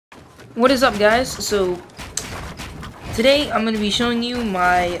What is up, guys? So today I'm going to be showing you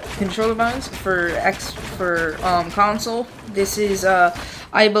my controller buttons for console. This is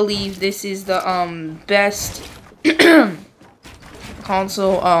I believe this is the best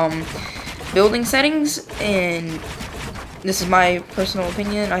console building settings, and this is my personal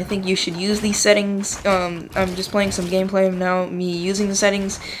opinion. I think you should use these settings. I'm just playing some gameplay of now me using the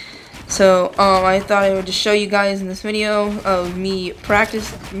settings. So I thought I would just show you guys in this video of me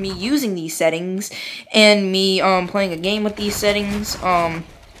using these settings and me playing a game with these settings. So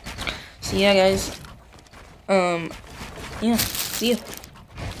yeah, guys. Yeah, see ya.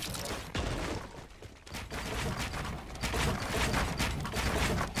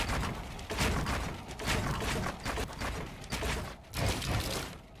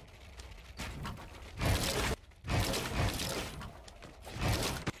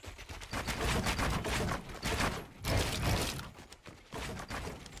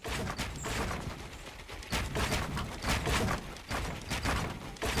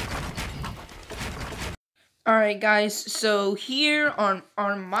 Alright, guys, so here are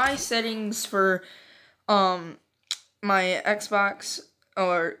my settings for my Xbox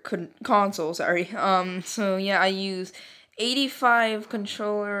or console, sorry. So yeah, I use 85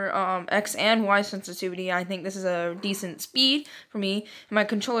 controller X and Y sensitivity. I think this is a decent speed for me. My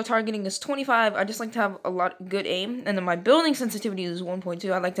controller targeting is 25. I just like to have a lot good aim, and then my building sensitivity is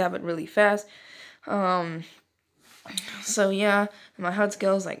 1.2. I like to have it really fast. So yeah, my HUD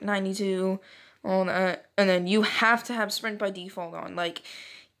scale is like 92. All that, and then you have to have sprint by default on. Like,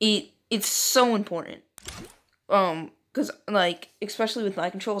 it's so important. Because like, especially with my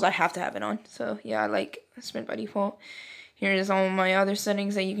controls, I have to have it on. So yeah, I like sprint by default. Here's all my other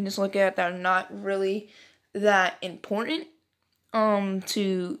settings that you can just look at that are not really that important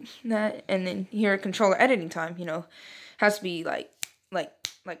to that. And then here, controller editing time, you know, has to be like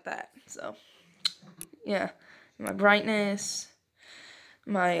that. So yeah, my brightness,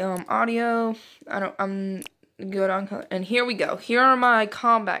 my audio, I'm good on color. And here we go. Here are my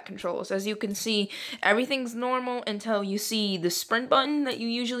combat controls. As you can see, everything's normal until you see the sprint button that you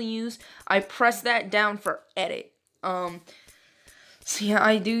usually use. I press that down for edit. So yeah,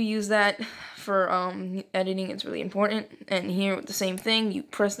 I do use that for editing. It's really important. And here with the same thing, you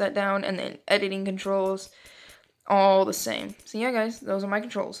press that down, and then editing controls, all the same. So yeah, guys, those are my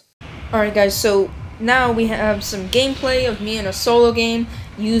controls. Alright, guys, so now we have some gameplay of me in a solo game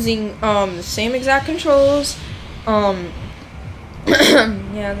using the same exact controls. Yeah,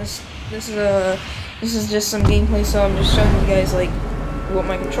 this is just some gameplay, so I'm just showing you guys like what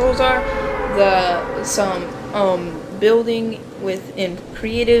my controls are. Some building in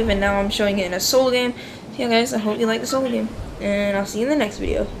creative, and now I'm showing it in a solo game. So yeah, guys, I hope you like the solo game, and I'll see you in the next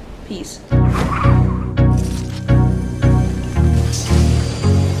video. Peace.